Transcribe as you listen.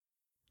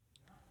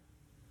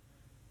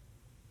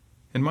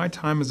In my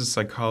time as a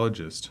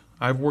psychologist,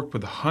 I've worked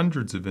with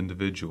hundreds of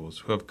individuals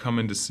who have come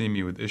in to see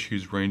me with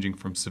issues ranging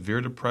from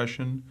severe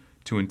depression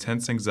to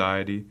intense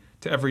anxiety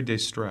to everyday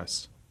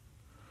stress.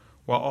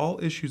 While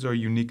all issues are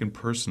unique and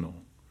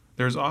personal,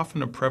 there is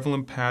often a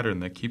prevalent pattern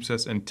that keeps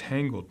us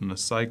entangled in a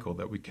cycle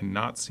that we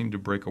cannot seem to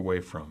break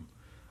away from.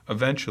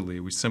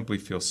 Eventually, we simply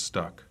feel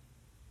stuck.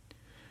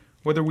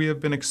 Whether we have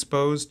been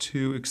exposed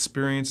to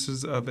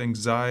experiences of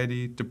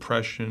anxiety,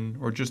 depression,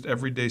 or just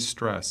everyday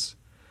stress,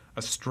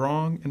 a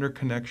strong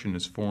interconnection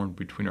is formed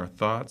between our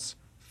thoughts,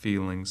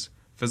 feelings,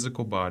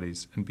 physical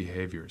bodies, and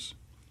behaviors.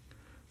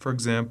 For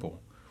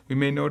example, we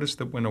may notice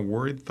that when a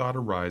worried thought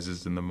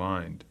arises in the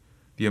mind,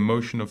 the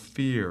emotion of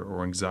fear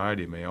or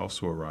anxiety may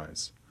also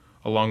arise,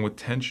 along with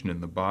tension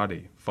in the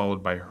body,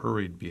 followed by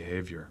hurried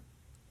behavior.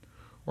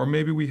 Or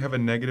maybe we have a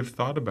negative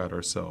thought about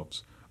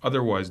ourselves,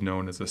 otherwise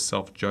known as a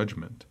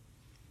self-judgment,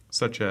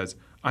 such as,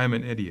 I am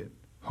an idiot,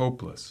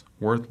 hopeless,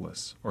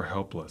 worthless, or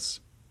helpless.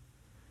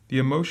 The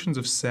emotions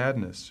of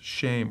sadness,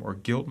 shame, or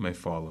guilt may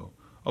follow,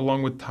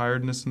 along with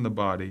tiredness in the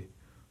body,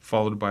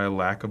 followed by a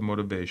lack of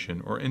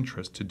motivation or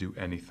interest to do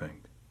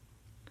anything.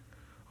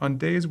 On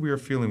days we are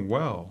feeling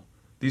well,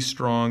 these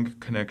strong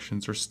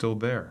connections are still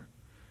there,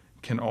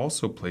 can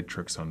also play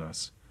tricks on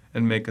us,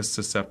 and make us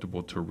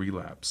susceptible to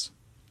relapse.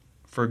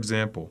 For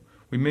example,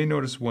 we may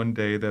notice one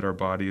day that our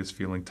body is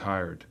feeling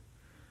tired.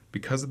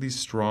 Because of these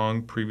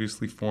strong,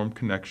 previously formed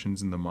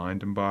connections in the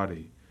mind and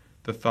body,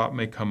 the thought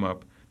may come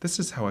up, this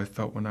is how I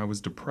felt when I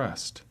was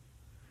depressed,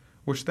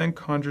 which then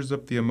conjures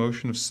up the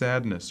emotion of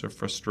sadness or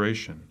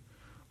frustration,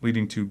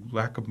 leading to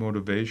lack of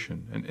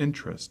motivation and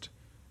interest,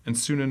 and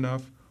soon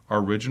enough, our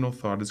original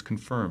thought is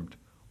confirmed,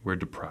 we're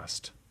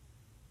depressed.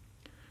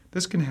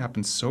 This can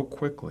happen so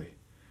quickly,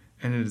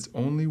 and it is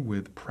only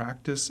with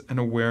practice and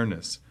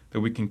awareness that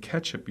we can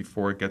catch it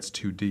before it gets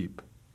too deep.